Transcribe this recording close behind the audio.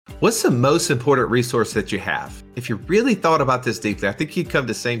What's the most important resource that you have? If you really thought about this deeply, I think you'd come to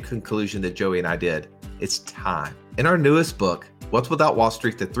the same conclusion that Joey and I did. It's time. In our newest book, Wealth Without Wall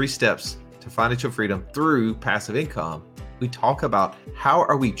Street, The 3 Steps to Financial Freedom Through Passive Income, we talk about how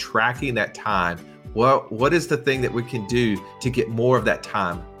are we tracking that time? What is the thing that we can do to get more of that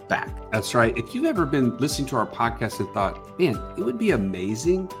time back? That's right. If you've ever been listening to our podcast and thought, man, it would be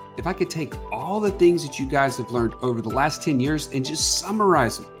amazing if I could take all the things that you guys have learned over the last 10 years and just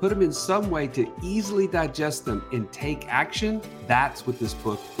summarize them, put them in some way to easily digest them and take action, that's what this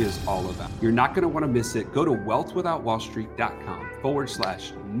book is all about. You're not going to want to miss it. Go to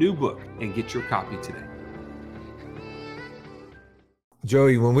wealthwithoutwallstreet.com/new book and get your copy today.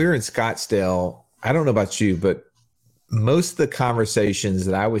 Joey, when we were in Scottsdale, I don't know about you, but most of the conversations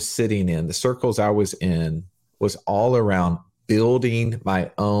that I was sitting in, the circles I was in, was all around building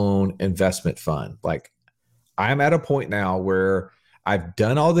my own investment fund. Like, I'm at a point now where I've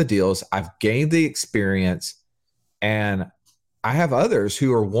done all the deals, I've gained the experience, and I have others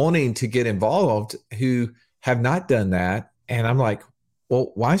who are wanting to get involved who have not done that. And I'm like,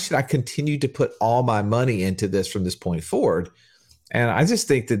 well, why should I continue to put all my money into this from this point forward? And I just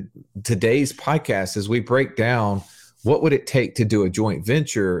think that today's podcast, as we break down what would it take to do a joint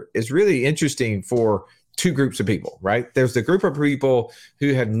venture, is really interesting for two groups of people, right? There's the group of people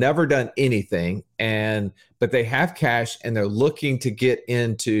who have never done anything, but they have cash and they're looking to get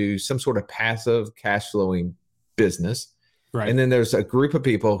into some sort of passive cash flowing business. Right. And then there's a group of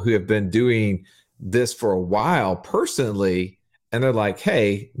people who have been doing this for a while personally, and they're like,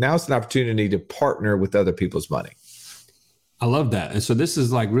 hey, now it's an opportunity to partner with other people's money. I love that. And so this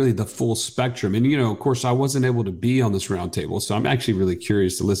is like really the full spectrum. And, of course, I wasn't able to be on this roundtable, so I'm actually really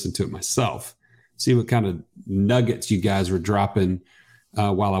curious to listen to it myself, see what kind of nuggets you guys were dropping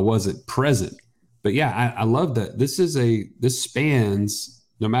while I wasn't present. But yeah, I love that. This spans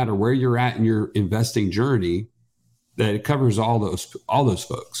no matter where you're at in your investing journey, that it covers all those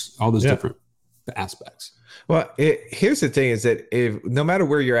folks, all those different aspects. Well, here's the thing is that no matter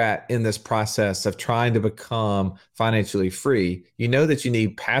where you're at in this process of trying to become financially free, you know that you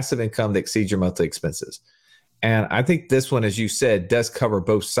need passive income that exceeds your monthly expenses. And I think this one, as you said, does cover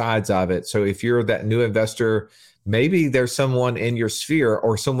both sides of it. So if you're that new investor, maybe there's someone in your sphere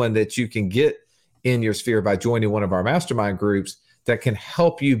or someone that you can get in your sphere by joining one of our mastermind groups that can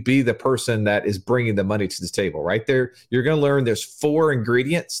help you be the person that is bringing the money to the table. Right there, you're going to learn there's 4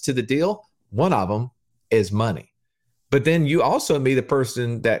 ingredients to the deal. One of them is money. But then you also be the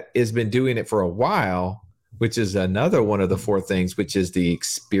person that has been doing it for a while, which is another one of the 4 things, which is the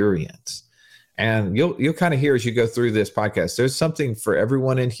experience. And you'll kind of hear as you go through this podcast, there's something for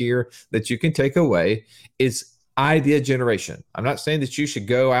everyone in here that you can take away. It's idea generation. I'm not saying that you should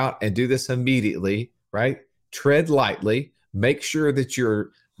go out and do this immediately, right? Tread lightly. Make sure that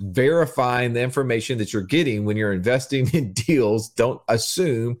you're verifying the information that you're getting when you're investing in deals. Don't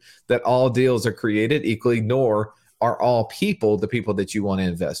assume that all deals are created equally, nor are all people the people that you want to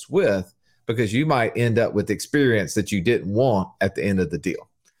invest with, because you might end up with experience that you didn't want at the end of the deal.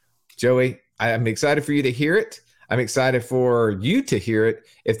 Joey, I'm excited for you to hear it. I'm excited for you to hear it.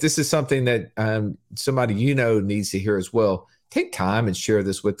 If this is something that somebody needs to hear as well, take time and share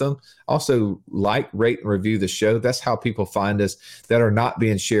this with them. Also, rate, and review the show. That's how people find us that are not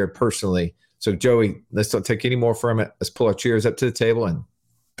being shared personally. So, Joey, let's don't take any more from it. Let's pull our chairs up to the table and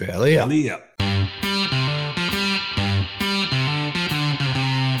belly up. Belly up.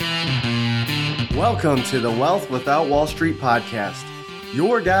 Welcome to the Wealth Without Wall Street podcast,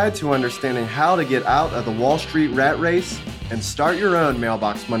 your guide to understanding how to get out of the Wall Street rat race and start your own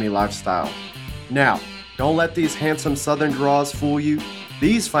mailbox money lifestyle. Now, don't let these handsome Southern draws fool you.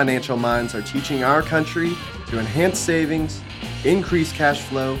 These financial minds are teaching our country to enhance savings, increase cash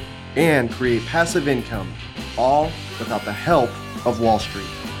flow, and create passive income, all without the help of Wall Street.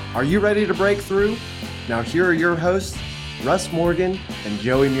 Are you ready to break through? Now here are your hosts, Russ Morgan and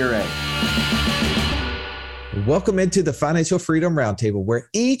Joey Murray. Welcome into the Financial Freedom Roundtable, where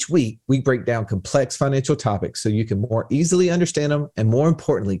each week we break down complex financial topics so you can more easily understand them and, more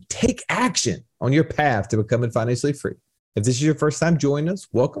importantly, take action on your path to becoming financially free. If this is your first time joining us,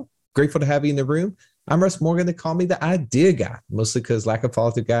 welcome. Grateful to have you in the room. I'm Russ Morgan. They call me the idea guy, mostly because lack of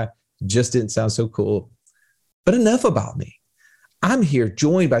follow-through guy just didn't sound so cool. But enough about me. I'm here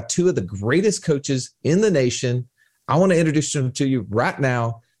joined by 2 of the greatest coaches in the nation. I want to introduce them to you right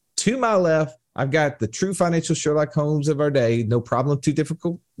now. To my left, I've got the true financial Sherlock Holmes of our day. No problem too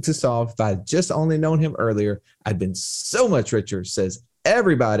difficult to solve. If I had just only known him earlier, I'd been so much richer, says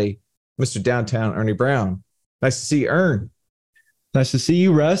everybody. Mr. Downtown Ernie Brown. Nice to see you, Ern. Nice to see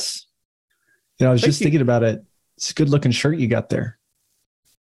you, Russ. I was just thinking about it. It's a good looking shirt you got there.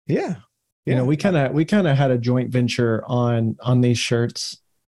 Yeah. You know, we kind of had a joint venture on these shirts.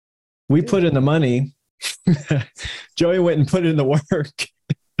 We put in the money. Joey went and put in the work.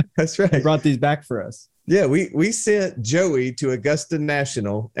 That's right. He brought these back for us. Yeah, we sent Joey to Augusta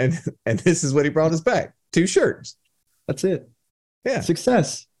National, and this is what he brought us back: 2 shirts. That's it. Yeah,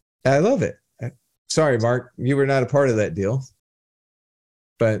 success. I love it. Sorry, Mark, you were not a part of that deal.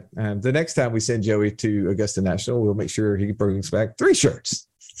 But the next time we send Joey to Augusta National, we'll make sure he brings back 3 shirts.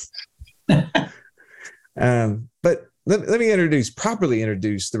 But let me properly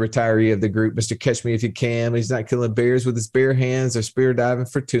introduce the retiree of the group, Mr. Catch Me If You Can. He's not killing bears with his bare hands or spear diving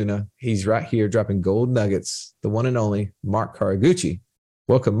for tuna. He's right here dropping gold nuggets, the one and only Mark Haraguchi.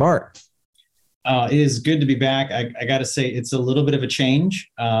 Welcome, Mark. It is good to be back. I got to say, it's a little bit of a change.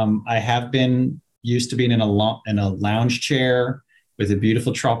 I have been used to being in a lounge chair with a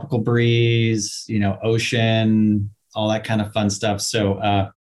beautiful tropical breeze, ocean, all that kind of fun stuff.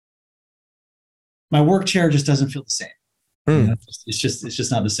 So my work chair just doesn't feel the same. It's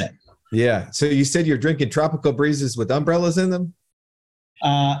just not the same. Yeah. So you said you're drinking tropical breezes with umbrellas in them?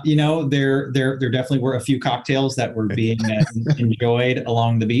 There definitely were a few cocktails that were being enjoyed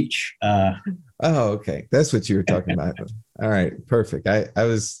along the beach. Okay. That's what you were talking about. All right. Perfect.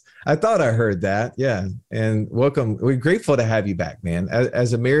 I thought I heard that. Yeah. And welcome. We're grateful to have you back, man.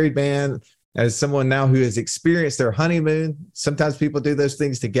 As a married man, as someone now who has experienced their honeymoon, sometimes people do those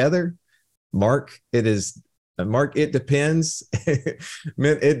things together. Mark, it depends.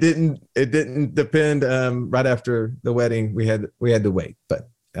 Man, it didn't depend. Right after the wedding, we had to wait. But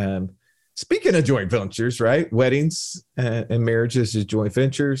speaking of joint ventures, right? Weddings and marriages is joint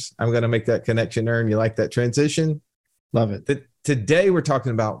ventures. I'm going to make that connection, Ern. You like that transition? Love it. Today we're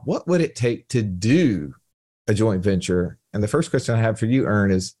talking about what would it take to do a joint venture. And the first question I have for you,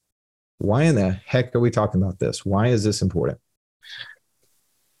 Ern, is why in the heck are we talking about this? Why is this important?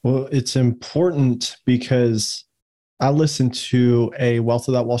 Well, it's important because I listened to a Wealth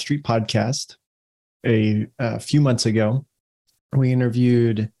Without Wall Street podcast a few months ago. We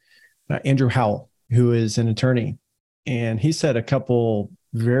interviewed Andrew Howell, who is an attorney, and he said a couple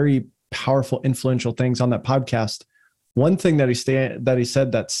very powerful, influential things on that podcast. One thing that he said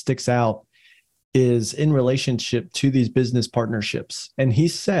that sticks out is in relationship to these business partnerships. And he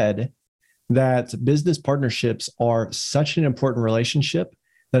said that business partnerships are such an important relationship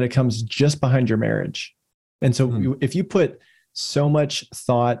that it comes just behind your marriage. And so if you put so much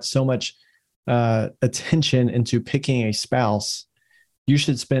thought, so much attention into picking a spouse, you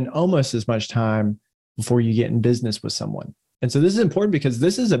should spend almost as much time before you get in business with someone. And so this is important because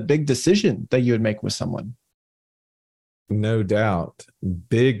this is a big decision that you would make with someone. No doubt.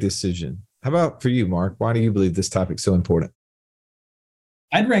 Big decision. How about for you, Mark? Why do you believe this topic is so important?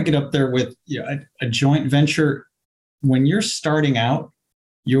 I'd rank it up there with a joint venture. When you're starting out,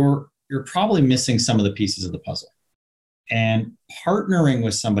 you're probably missing some of the pieces of the puzzle, and partnering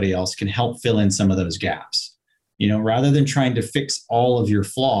with somebody else can help fill in some of those gaps. Rather than trying to fix all of your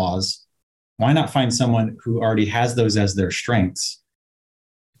flaws, why not find someone who already has those as their strengths,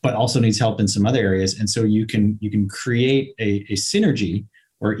 but also needs help in some other areas? And so you can create a synergy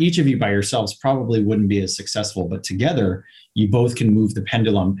where each of you by yourselves probably wouldn't be as successful, but together you both can move the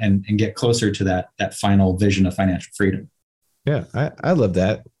pendulum and get closer to that final vision of financial freedom. Yeah, I love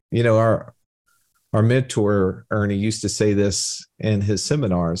that. Our mentor, Ernie, used to say this in his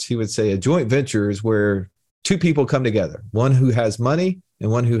seminars. He would say a joint venture is where 2 people come together, one who has money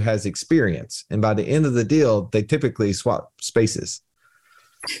and one who has experience. And by the end of the deal, they typically swap spaces.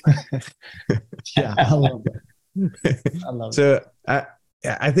 Yeah, I love it. I love it. So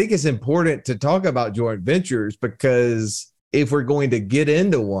I think it's important to talk about joint ventures because if we're going to get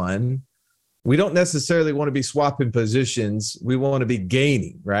into one, we don't necessarily want to be swapping positions. We want to be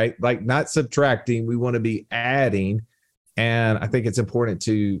gaining, right? Like not subtracting. We want to be adding. And I think it's important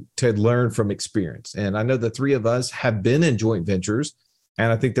to learn from experience. And I know the 3 of us have been in joint ventures,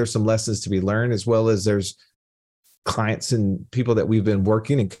 and I think there's some lessons to be learned, as well as there's clients and people that we've been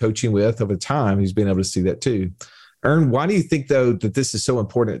working and coaching with over time who's been able to see that too. Ern, why do you think, though, that this is so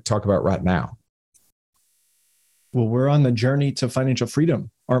important to talk about right now? Well, we're on the journey to financial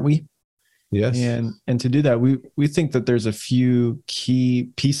freedom, aren't we? Yes. And to do that, we think that there's a few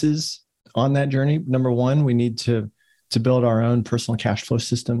key pieces on that journey. Number one, we need to build our own personal cash flow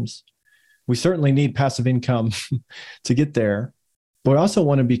systems. We certainly need passive income to get there, but we also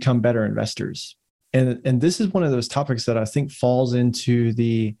want to become better investors. And this is one of those topics that I think falls into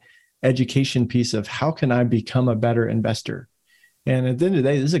the education piece of how can I become a better investor? And at the end of the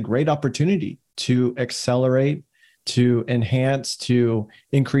day, this is a great opportunity to accelerate, to enhance, to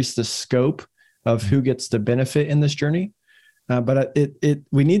increase the scope of who gets to benefit in this journey. But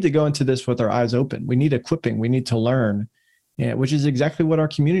we need to go into this with our eyes open. We need equipping. We need to learn, which is exactly what our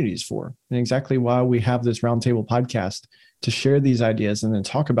community is for, and exactly why we have this roundtable podcast to share these ideas and then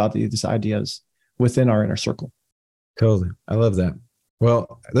talk about these ideas within our inner circle. Totally. I love that.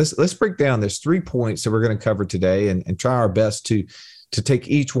 Well, let's break down. There's 3 points that we're going to cover today and try our best to take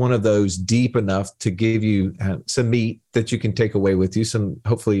each one of those deep enough to give you some meat that you can take away with you,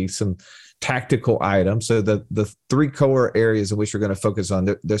 hopefully some tactical items. So the 3 core areas in which we're going to focus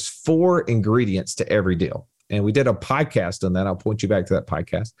on, there's 4 ingredients to every deal. And we did a podcast on that. I'll point you back to that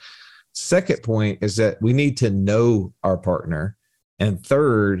podcast. Second point is that we need to know our partner. And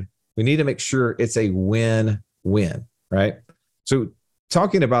third, we need to make sure it's a win-win, right? So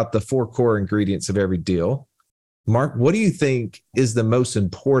talking about the 4 core ingredients of every deal, Mark, what do you think is the most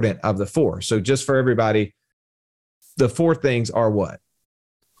important of the 4? So just for everybody, the 4 things are what?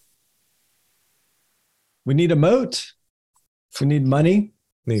 We need a moat. We need money.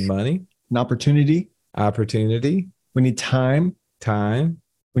 Need money. An opportunity. Opportunity. We need time. Time.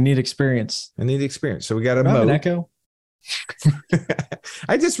 We need experience. I need experience. So we got a moat. An echo.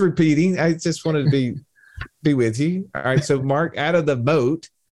 I just repeating. I just wanted to be with you. All right. So Mark, out of the moat,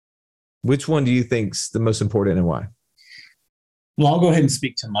 which one do you think's the most important and why? Well, I'll go ahead and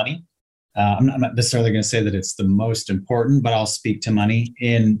speak to money. I'm not necessarily going to say that it's the most important, but I'll speak to money.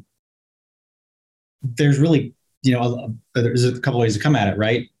 There's really, there's a couple ways to come at it,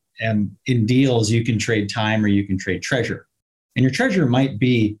 right? And in deals, you can trade time or you can trade treasure. And your treasure might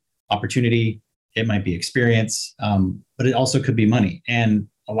be opportunity, it might be experience, but it also could be money. And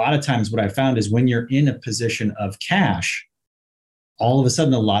a lot of times what I found is when you're in a position of cash, all of a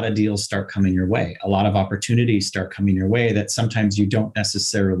sudden, a lot of deals start coming your way. A lot of opportunities start coming your way that sometimes you don't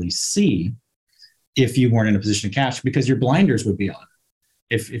necessarily see if you weren't in a position of cash, because your blinders would be on.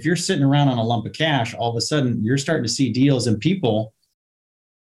 If you're sitting around on a lump of cash, all of a sudden you're starting to see deals, and people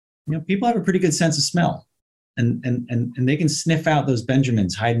have a pretty good sense of smell, and they can sniff out those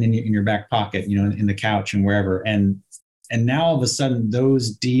Benjamins hiding in your back pocket, in the couch and wherever. And now all of a sudden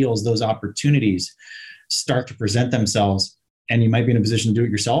those deals, those opportunities start to present themselves. And you might be in a position to do it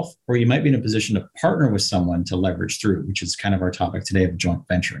yourself, or you might be in a position to partner with someone to leverage through, which is kind of our topic today of joint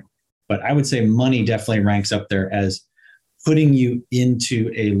venturing. But I would say money definitely ranks up there as putting you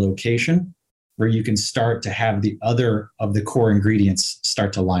into a location where you can start to have the other of the core ingredients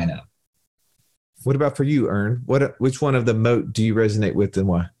start to line up. What about for you, Ern? Which one of the moat do you resonate with and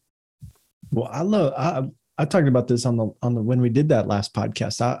why? Well, I talked about this on the when we did that last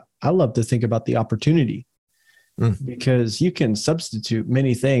podcast. I love to think about the opportunity. Because you can substitute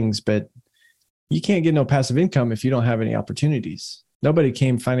many things, but you can't get no passive income if you don't have any opportunities. Nobody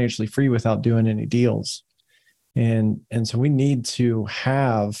came financially free without doing any deals. And so we need to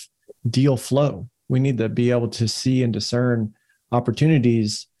have deal flow. We need to be able to see and discern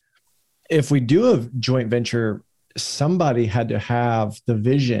opportunities. If we do a joint venture, somebody had to have the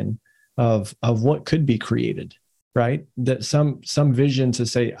vision of what could be created, right? That some vision to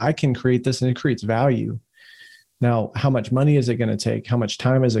say, I can create this and it creates value. Now, how much money is it going to take? How much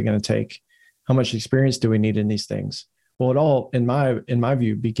time is it going to take? How much experience do we need in these things? Well, it all, in my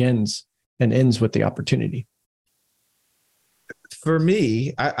view, begins and ends with the opportunity. For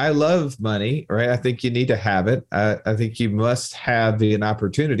me, I love money, right? I think you need to have it. I think you must have an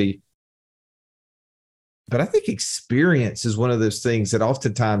opportunity. But I think experience is one of those things that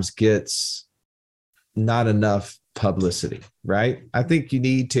oftentimes gets not enough publicity, right? I think you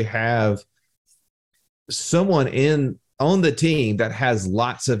need to have someone on the team that has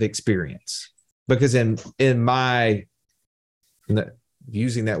lots of experience, because in my,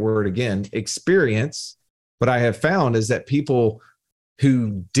 using that word again, experience, what I have found is that people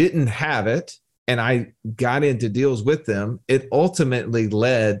who didn't have it and I got into deals with them, it ultimately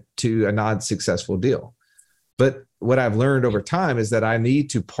led to a non-successful deal. But what I've learned over time is that I need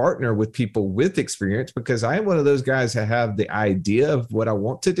to partner with people with experience, because I am one of those guys that have the idea of what I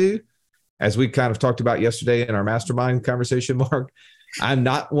want to do. As we kind of talked about yesterday in our mastermind conversation, Mark, I'm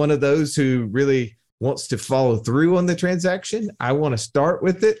not one of those who really wants to follow through on the transaction. I want to start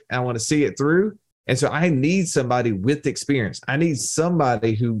with it. I want to see it through. And so I need somebody with experience. I need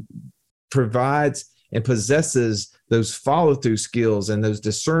somebody who provides and possesses those follow-through skills and those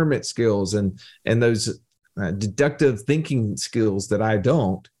discernment skills and those deductive thinking skills that I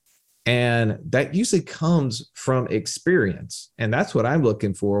don't. And that usually comes from experience. And that's what I'm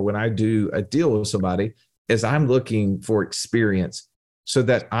looking for when I do a deal with somebody, is I'm looking for experience so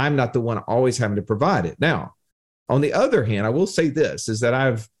that I'm not the one always having to provide it. Now, on the other hand, I will say this, is that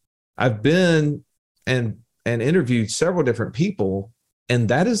I've been and interviewed several different people, and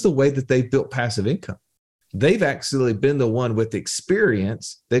that is the way that they built passive income. they've actually been the one with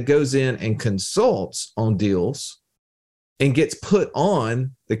experience that goes in and consults on deals and gets put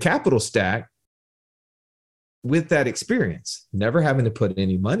on the capital stack with that experience, never having to put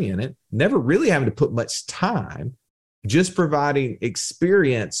any money in it, never really having to put much time, just providing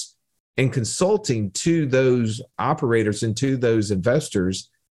experience and consulting to those operators and to those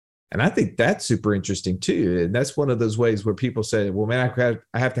investors. And I think that's super interesting too. And that's one of those ways where people say, well, man,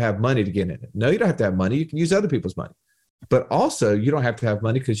 I have to have money to get in it. No, you don't have to have money. You can use other people's money. But also, you don't have to have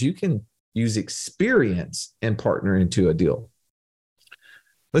money because you can use experience and partner into a deal.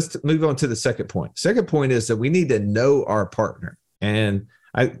 Let's move on to the second point. Second point is that we need to know our partner. And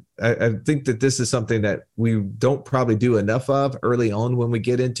I think that this is something that we don't probably do enough of early on when we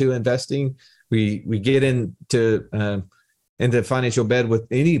get into investing. We get into financial bed with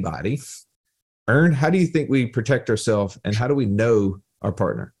anybody. Ern, how do you think we protect ourselves and how do we know our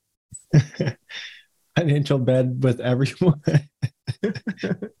partner? Financial bed with everyone.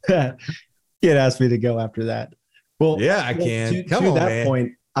 Can't ask me to go after that. Well, yeah, I can. To that man.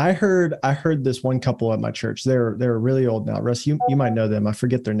 Point, I heard this one couple at my church. They're really old now. Russ, you might know them. I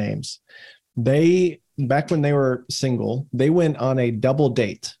forget their names. They, back when they were single, they went on a double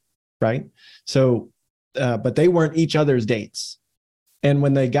date, right? So, but they weren't each other's dates. And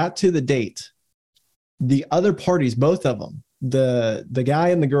when they got to the date, the other parties, both of them, the guy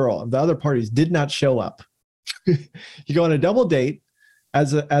and the girl, the other parties did not show up. You go on a double date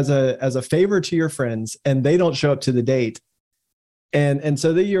as a favor to your friends, and they don't show up to the date. And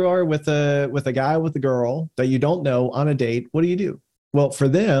so there you are with a guy with a girl that you don't know on a date. What do you do? Well, for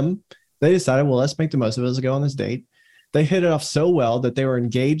them, they decided, well, let's make the most of it. Let's go on this date. They hit it off so well that they were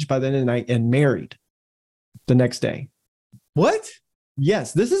engaged by the end of the night and married the next day. What?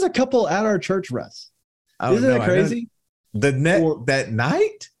 Yes, this is a couple at our church, Russ. Isn't it crazy? That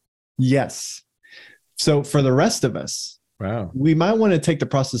night? Yes. So for the rest of us, wow, we might want to take the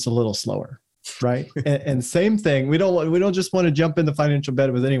process a little slower, right? and same thing. We don't just want to jump in the financial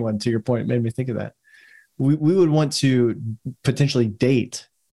bed with anyone. To your point, it made me think of that. We would want to potentially date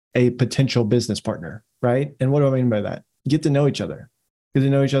a potential business partner, right? And what do I mean by that? Get to know each other, get to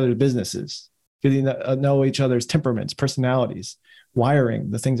know each other's businesses, get to know each other's temperaments, personalities,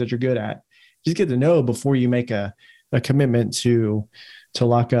 wiring, the things that you're good at. Just get to know before you make a commitment to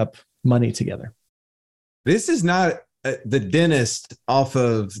lock up money together. This is not the dentist off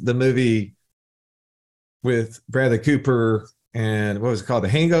of the movie with Bradley Cooper and what was it called? The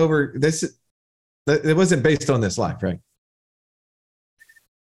Hangover. It wasn't based on this life, right?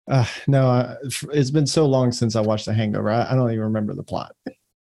 No, it's been so long since I watched The Hangover. I don't even remember the plot.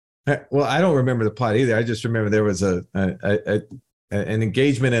 Well, I don't remember the plot either. I just remember there was an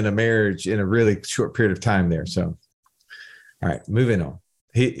engagement and a marriage in a really short period of time there. So, all right, moving on.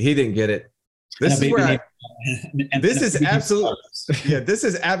 He didn't get it. This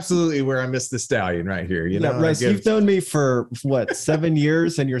is absolutely where I missed the stallion right here. You know, Russ, you've known me for what, 7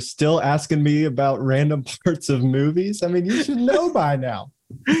 years, and you're still asking me about random parts of movies. I mean, you should know by now.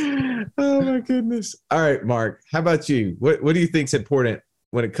 Oh my goodness. All right, Mark, how about you? What do you think is important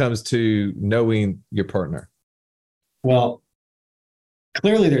when it comes to knowing your partner? Well,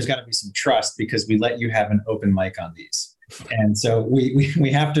 clearly there's got to be some trust because we let you have an open mic on these. And so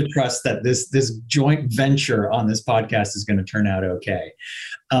we have to trust that this joint venture on this podcast is going to turn out okay.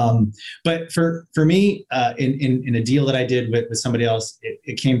 But for me, in a deal that I did with somebody else,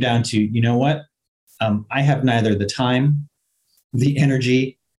 it came down to, you know what? I have neither the time, the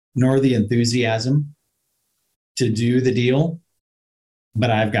energy, nor the enthusiasm to do the deal, but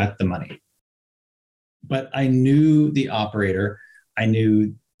I've got the money. But I knew the operator. I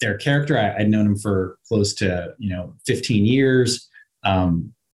knew their character. I'd known him for close to 15 years. I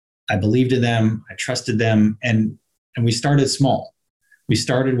believed in them. I trusted them, and we started small. We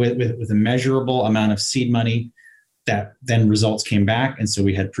started with a measurable amount of seed money that then results came back, and so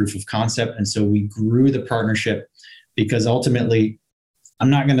we had proof of concept, and so we grew the partnership because ultimately, I'm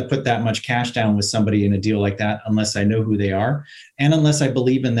not going to put that much cash down with somebody in a deal like that unless I know who they are and unless I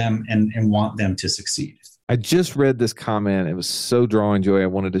believe in them and want them to succeed. I just read this comment. It was so drawing joy. I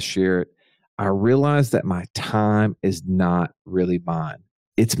wanted to share it. I realized that my time is not really mine.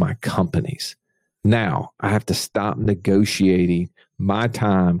 It's my company's. Now I have to stop negotiating my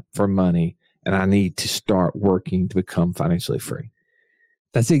time for money, and I need to start working to become financially free.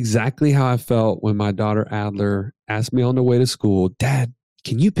 That's exactly how I felt when my daughter Adler asked me on the way to school, Dad,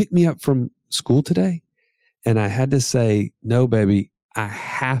 can you pick me up from school today? And I had to say, no, baby, I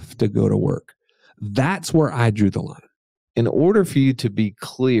have to go to work. That's where I drew the line. In order for you to be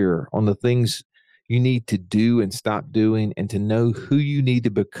clear on the things you need to do and stop doing, and to know who you need to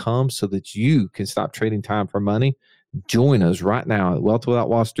become so that you can stop trading time for money, join us right now at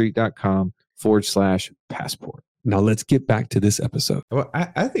wealthwithoutwallstreet.com/passport. Now let's get back to this episode. Well,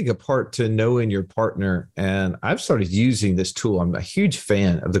 I think a part to knowing your partner, and I've started using this tool. I'm a huge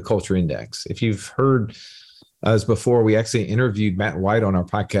fan of the Culture Index. If you've heard us before, we actually interviewed Matt White on our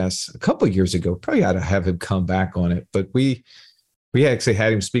podcast a couple of years ago. Probably ought to have him come back on it, but we actually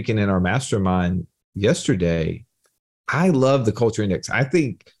had him speaking in our mastermind yesterday. I love the Culture Index. I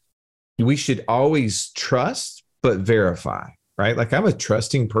think we should always trust, but verify, right? Like, I'm a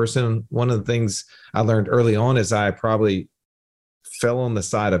trusting person. One of the things I learned early on is I probably fell on the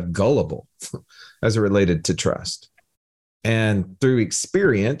side of gullible as it related to trust. And through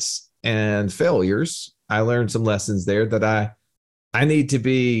experience and failures, I learned some lessons there that I need to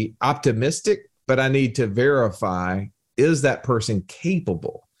be optimistic, but I need to verify, is that person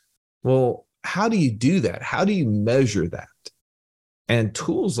capable? Well, how do you do that? How do you measure that? And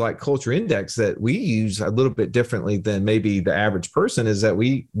tools like Culture Index that we use a little bit differently than maybe the average person is that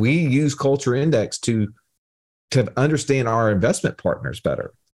we use Culture Index to understand our investment partners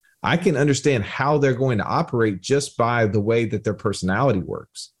better. I can understand how they're going to operate just by the way that their personality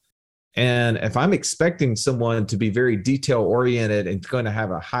works. And if I'm expecting someone to be very detail oriented and going to have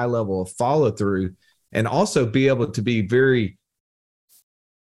a high level of follow through, and also be able to be very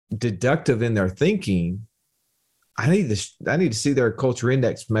deductive in their thinking, I need to see their Culture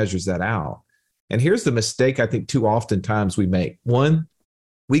Index measures that out. And here's the mistake I think too often times we make. One,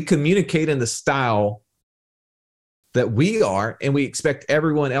 we communicate in the style that we are, and we expect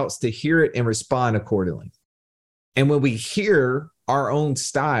everyone else to hear it and respond accordingly. And when we hear our own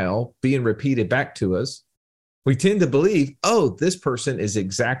style being repeated back to us, we tend to believe, oh, this person is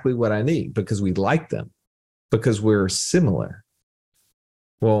exactly what I need because we like them, because we're similar.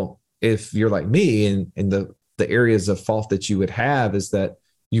 Well, if you're like me, and the areas of fault that you would have is that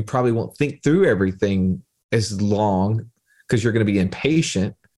you probably won't think through everything as long because you're going to be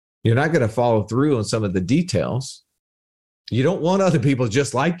impatient. You're not going to follow through on some of the details. You don't want other people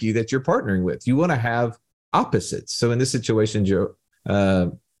just like you that you're partnering with. You want to have opposites. So in this situation,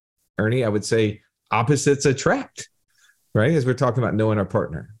 Ernie, I would say opposites attract, right? As we're talking about knowing our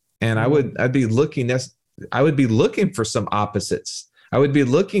partner. And I would be looking for some opposites. I would be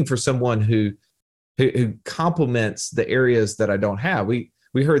looking for someone who complements the areas that I don't have. We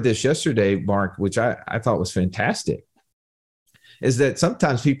heard this yesterday, Mark, which I thought was fantastic, is that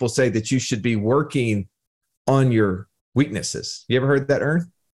sometimes people say that you should be working on your weaknesses. You ever heard that,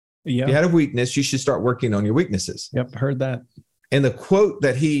 Ern? Yeah. If you had a weakness, you should start working on your weaknesses. Yep, heard that. And the quote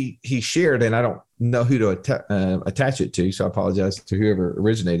that he shared, and I don't know who to attach it to, so I apologize to whoever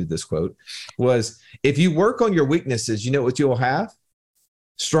originated this quote, was, if you work on your weaknesses, you know what you'll have?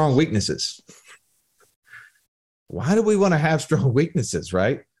 Strong weaknesses. Why do we want to have strong weaknesses,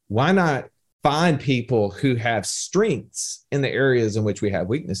 right? Why not find people who have strengths in the areas in which we have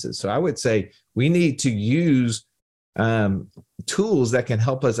weaknesses? So I would say we need to use tools that can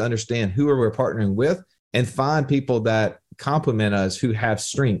help us understand who we're partnering with and find people that complement us who have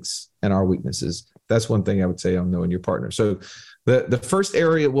strengths and our weaknesses. That's one thing I would say on knowing your partner. So the first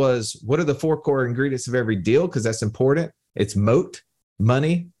area was, what are the 4 core ingredients of every deal? Because that's important. It's moat,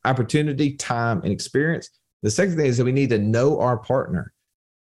 money, opportunity, time, and experience. The second thing is that we need to know our partner,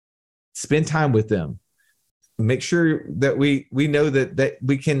 spend time with them, make sure that we know that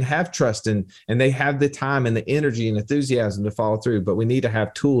we can have trust and they have the time and the energy and enthusiasm to follow through. But we need to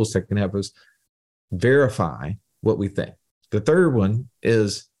have tools that can help us verify what we think. The third one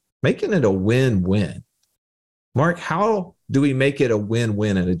is making it a win-win. Mark, how do we make it a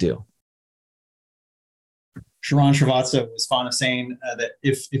win-win in a deal? Sharon Srivatsa was fond of saying that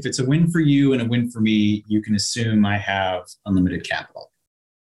if it's a win for you and a win for me, you can assume I have unlimited capital.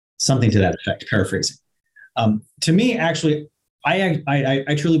 Something to that effect, paraphrasing. To me, actually,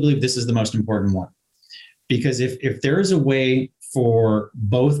 I truly believe this is the most important one, because if there is a way for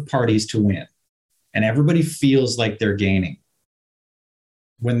both parties to win and everybody feels like they're gaining,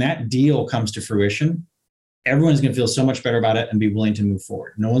 when that deal comes to fruition, everyone's going to feel so much better about it and be willing to move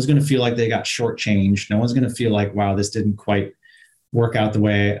forward. No one's going to feel like they got shortchanged. No one's going to feel like, wow, this didn't quite work out the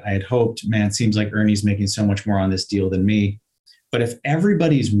way I had hoped. Man, it seems like Ernie's making so much more on this deal than me. But if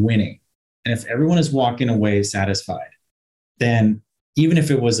everybody's winning and if everyone is walking away satisfied, then even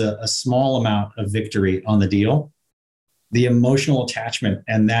if it was a small amount of victory on the deal, the emotional attachment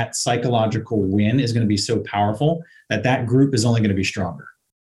and that psychological win is going to be so powerful that group is only going to be stronger.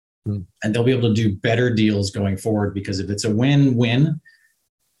 And they'll be able to do better deals going forward, because if it's a win-win,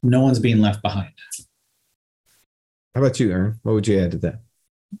 no one's being left behind. How about you, Ern? What would you add to that?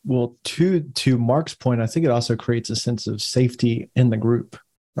 Well, to Mark's point, I think it also creates a sense of safety in the group,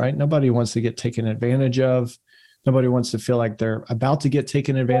 right? Nobody wants to get taken advantage of. Nobody wants to feel like they're about to get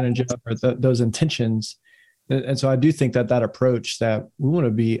taken advantage of, or those intentions. And so I do think that approach, that we want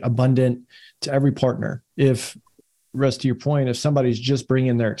to be abundant to every partner. If, Russ, to your point, if somebody's just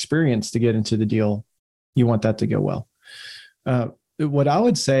bringing their experience to get into the deal, you want that to go well. What I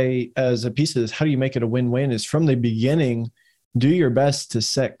would say as a piece of this, how do you make it a win-win, is from the beginning, do your best to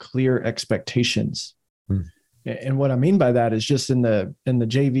set clear expectations. And what I mean by that is, just in the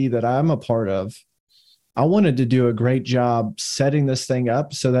JV that I'm a part of, I wanted to do a great job setting this thing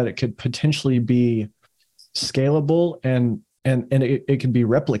up so that it could potentially be scalable and it could be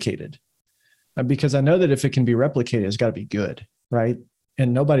replicated. Because I know that if it can be replicated, it's got to be good, right?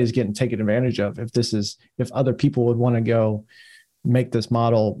 And nobody's getting taken advantage of if other people would want to go make this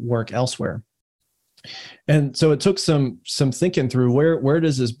model work elsewhere. And so it took some thinking through where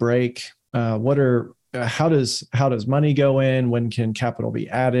does this break? How does money go in? When can capital be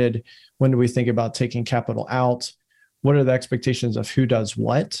added? When do we think about taking capital out? What are the expectations of who does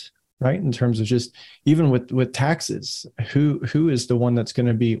what, right? In terms of just even with taxes, who is the one that's going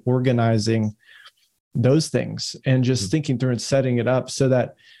to be organizing those things, and just thinking through and setting it up so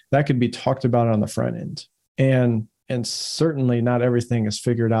that could be talked about on the front end. And certainly not everything is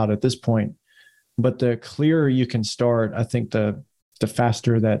figured out at this point, but the clearer you can start, I think the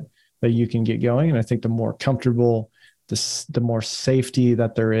faster that you can get going. And I think the more comfortable, the more safety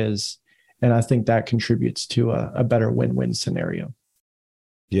that there is. And I think that contributes to a better win-win scenario.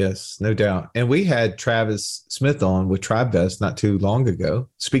 Yes, no doubt. And we had Travis Smith on with TribeVest not too long ago,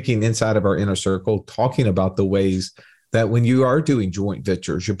 speaking inside of our inner circle, talking about the ways that when you are doing joint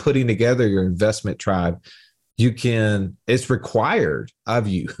ventures, you're putting together your investment tribe, it's required of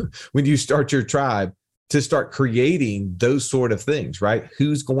you when you start your tribe to start creating those sort of things, right?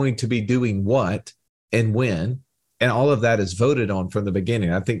 Who's going to be doing what and when, and all of that is voted on from the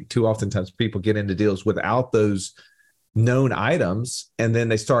beginning. I think too oftentimes people get into deals without those known items, and then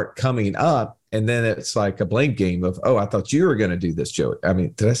they start coming up, and then it's like a blame game of, oh, I thought you were going to do this, Joey. I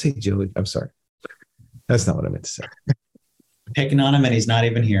mean, did I say Joey? I'm sorry. That's not what I meant to say. Picking on him, and he's not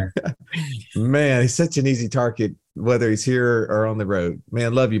even here. Man, he's such an easy target, whether he's here or on the road.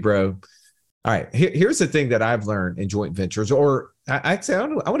 Man, love you, bro. All right. Here's the thing that I've learned in joint ventures, or I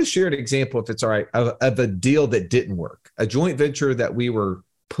want to share an example, if it's all right, of a deal that didn't work, a joint venture that we were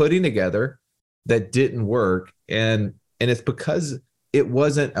putting together that didn't work. And it's because it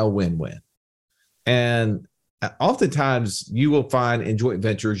wasn't a win-win. And oftentimes you will find in joint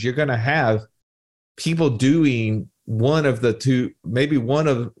ventures, you're going to have people doing one of the two, maybe one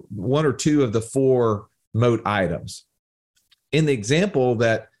or two of the four moat items. In the example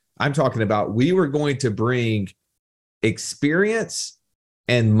that I'm talking about, we were going to bring experience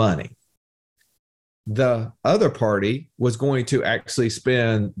and money. The other party was going to actually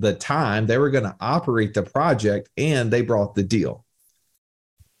spend the time. They were going to operate the project, and they brought the deal.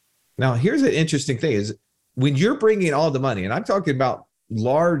 Now, here's an interesting thing is when you're bringing all the money, and I'm talking about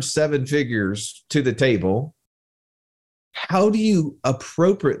large seven figures to the table, how do you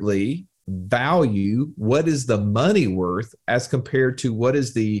appropriately value what is the money worth as compared to what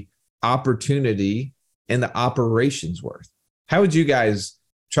is the opportunity and the operations worth? How would you guys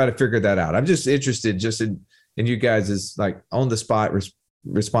try to figure that out? I'm just interested just in you guys' like on the spot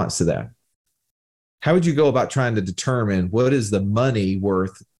response to that. How would you go about trying to determine what is the money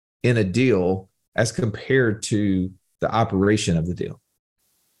worth in a deal as compared to the operation of the deal?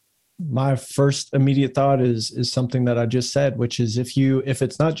 My first immediate thought is something that I just said, which is if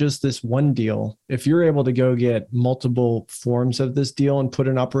it's not just this one deal, if you're able to go get multiple forms of this deal and put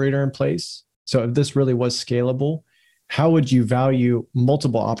an operator in place. So if this really was scalable, how would you value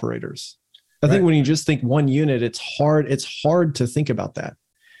multiple operators? I think when you just think one unit, it's hard to think about that.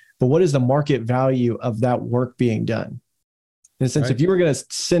 But what is the market value of that work being done? In a sense, if you were going to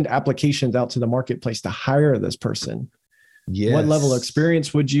send applications out to the marketplace to hire this person, what level of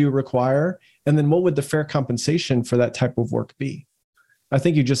experience would you require? And then what would the fair compensation for that type of work be? I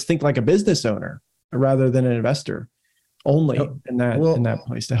think you just think like a business owner rather than an investor only in that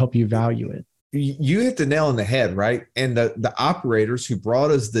place to help you value it. You hit the nail on the head, right? And the operators who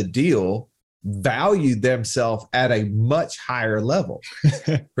brought us the deal valued themselves at a much higher level,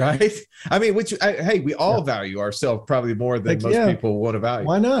 right? I mean, we all value ourselves probably more than most people want to value.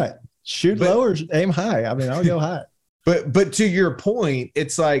 Why not? Shoot low or aim high. I mean, I'll go high. But to your point,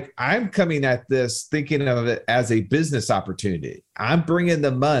 it's like I'm coming at this thinking of it as a business opportunity. I'm bringing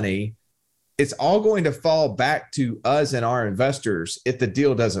the money. It's all going to fall back to us and our investors if the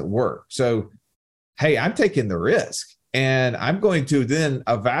deal doesn't work. So, hey, I'm taking the risk. And I'm going to then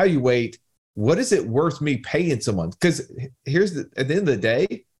evaluate, what is it worth me paying someone? Because at the end of the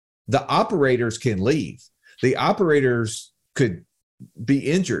day, the operators can leave. The operators could be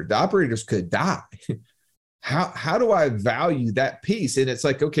injured. The operators could die. How do I value that piece? And it's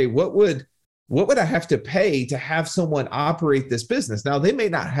like, okay, what would I have to pay to have someone operate this business? Now, they may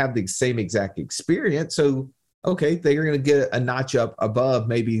not have the same exact experience. So, okay, they're going to get a notch up above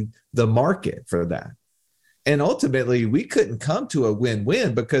maybe the market for that. And ultimately, we couldn't come to a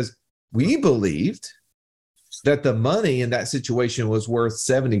win-win because we believed that the money in that situation was worth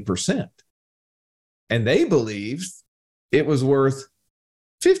 70%. And they believed it was worth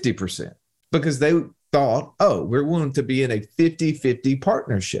 50% because they thought, oh, we're willing to be in a 50-50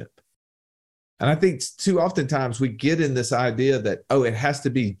 partnership. And I think too oftentimes we get in this idea that, oh, it has to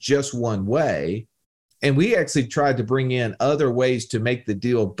be just one way. And we actually tried to bring in other ways to make the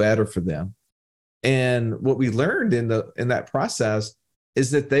deal better for them. And what we learned in that process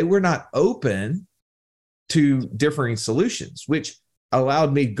is that they were not open to differing solutions, which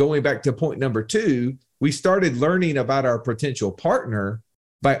allowed me, going back to point number 2, we started learning about our potential partner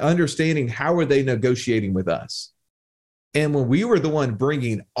by understanding how are they negotiating with us. And when we were the one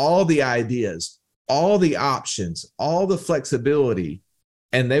bringing all the ideas, all the options, all the flexibility,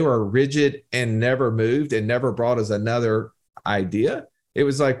 and they were rigid and never moved and never brought us another idea, it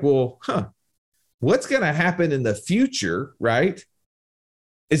was like, well, what's going to happen in the future, right,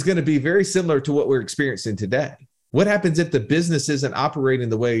 is going to be very similar to what we're experiencing today. What happens if the business isn't operating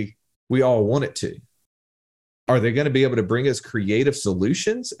the way we all want it to? Are they going to be able to bring us creative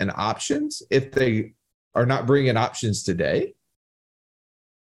solutions and options if they are not bringing options today?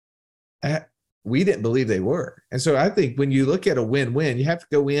 We didn't believe they were. And so I think when you look at a win-win, you have to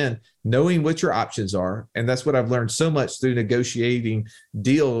go in knowing what your options are. And that's what I've learned so much through negotiating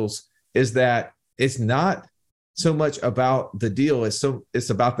deals, is that it's not so much about the deal, it's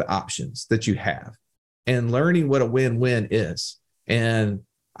about the options that you have and learning what a win-win is. And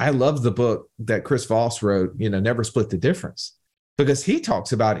I love the book that Chris Voss wrote, Never Split the Difference, because he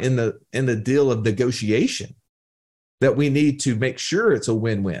talks about in the deal of negotiation that we need to make sure it's a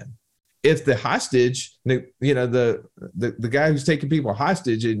win-win. If the hostage, the guy who's taking people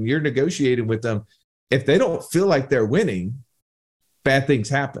hostage and you're negotiating with them, if they don't feel like they're winning, bad things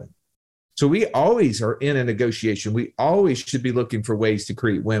happen. So we always are in a negotiation. We always should be looking for ways to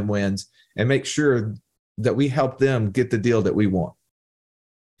create win-wins and make sure that we help them get the deal that we want.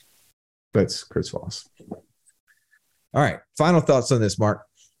 That's Chris Voss. All right. Final thoughts on this, Mark.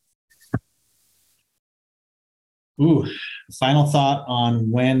 Final thought on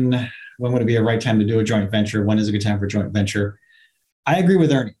when would it be a right time to do a joint venture? When is a good time for a joint venture? I agree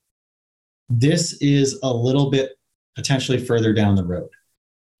with Ernie. This is a little bit potentially further down the road.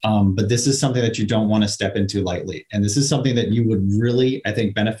 But this is something that you don't want to step into lightly. And this is something that you would really, I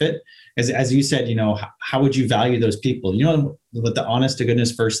think, benefit. As you said, how would you value those people? What the honest to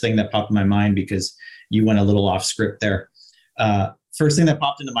goodness first thing that popped in my mind, because you went a little off script there. First thing that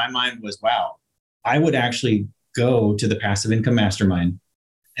popped into my mind was, wow, I would actually go to the Passive Income Mastermind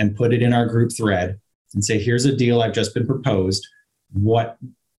and put it in our group thread and say, here's a deal I've just been proposed.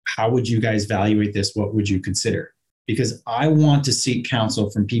 How would you guys evaluate this? What would you consider? Because I want to seek counsel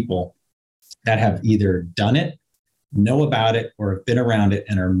from people that have either done it, know about it, or have been around it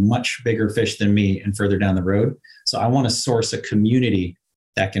and are much bigger fish than me and further down the road. So I want to source a community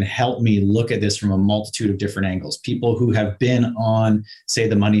that can help me look at this from a multitude of different angles. People who have been on, say,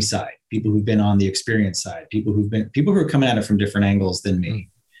 the money side, people who've been on the experience side, people who are coming at it from different angles than me.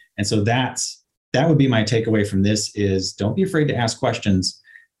 And so that would be my takeaway from this is don't be afraid to ask questions.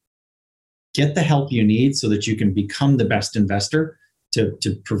 Get the help you need so that you can become the best investor to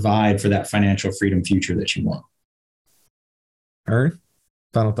provide for that financial freedom future that you want. Ern,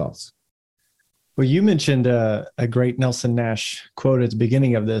 final thoughts. Well, you mentioned a great Nelson Nash quote at the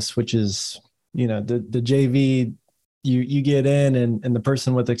beginning of this, which is, the JV, you get in and the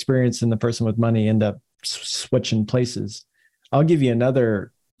person with experience and the person with money end up switching places. I'll give you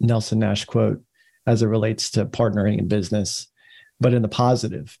another Nelson Nash quote as it relates to partnering in business, but in the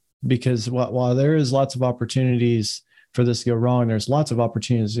positive. Because while there is lots of opportunities for this to go wrong, there's lots of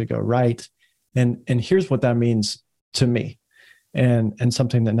opportunities to go right. And here's what that means to me, and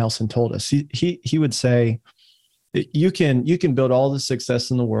something that Nelson told us. He would say, you can build all the success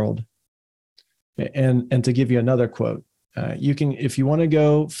in the world. And to give you another quote, you can, if you want to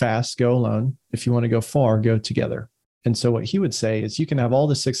go fast, go alone. If you want to go far, go together. And so what he would say is, you can have all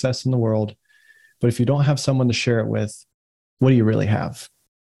the success in the world, but if you don't have someone to share it with, what do you really have?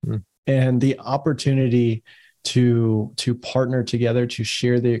 And the opportunity to partner together, to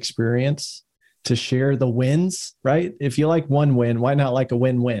share the experience, to share the wins, right? If you like one win, why not like a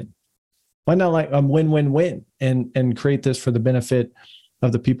win-win? Why not like a win-win-win and create this for the benefit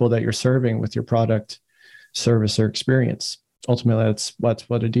of the people that you're serving with your product, service, or experience? Ultimately, that's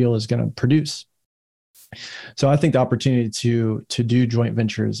what a deal is going to produce. So I think the opportunity to do joint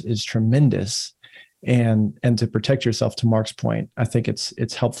ventures is tremendous. And to protect yourself, to Mark's point, I think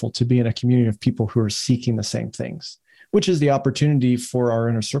it's helpful to be in a community of people who are seeking the same things, which is the opportunity for our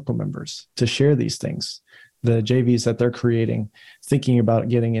inner circle members to share these things, the JVs that they're creating, thinking about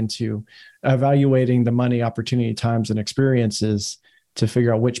getting into, evaluating the money, opportunity, times, and experiences to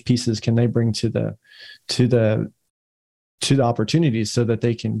figure out which pieces can they bring to the opportunities so that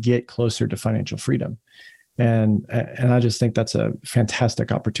they can get closer to financial freedom. And I just think that's a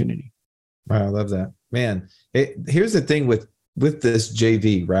fantastic opportunity. Wow, I love that, man. Here's the thing with this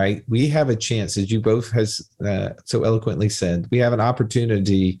JV, right? We have a chance, as you both has so eloquently said, we have an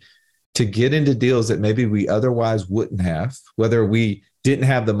opportunity to get into deals that maybe we otherwise wouldn't have, whether we didn't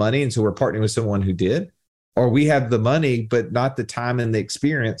have the money and so we're partnering with someone who did, or we have the money but not the time and the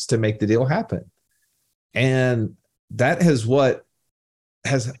experience to make the deal happen. And that is what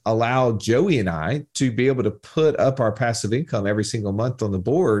has allowed Joey and I to be able to put up our passive income every single month on the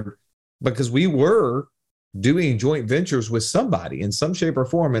board, because we were doing joint ventures with somebody in some shape or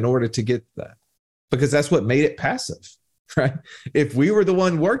form in order to get that, because that's what made it passive, right? If we were the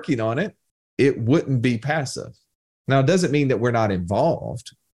one working on it, it wouldn't be passive. Now, it doesn't mean that we're not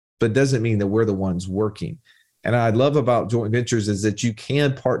involved, but it doesn't mean that we're the ones working. And I love about joint ventures is that you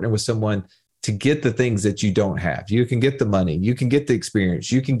can partner with someone to get the things that you don't have. You can get the money, you can get the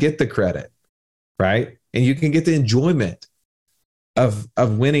experience, you can get the credit, right? And you can get the enjoyment of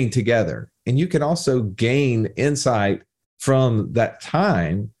winning together. And you can also gain insight from that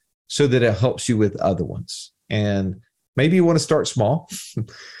time so that it helps you with other ones. And maybe you want to start small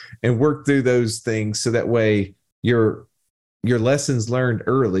and work through those things so that way your lessons learned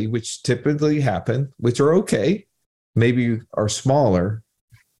early, which typically happen, which are okay, maybe are smaller,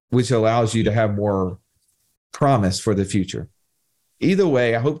 which allows you to have more promise for the future. Either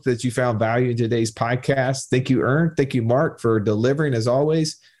way, I hope that you found value in today's podcast. Thank you, Ern. Thank you, Mark, for delivering as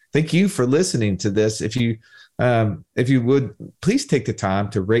always. Thank you for listening to this. If you would, please take the time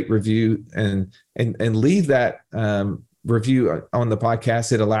to rate, review, and leave that review on the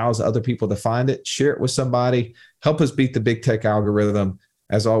podcast. It allows other people to find it. Share it with somebody. Help us beat the big tech algorithm.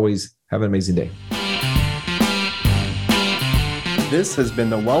 As always, have an amazing day. This has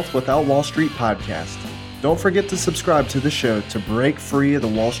been the Wealth Without Wall Street podcast. Don't forget to subscribe to the show to break free of the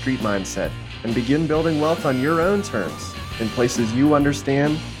Wall Street mindset and begin building wealth on your own terms in places you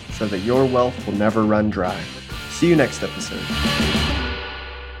understand so that your wealth will never run dry. See you next episode.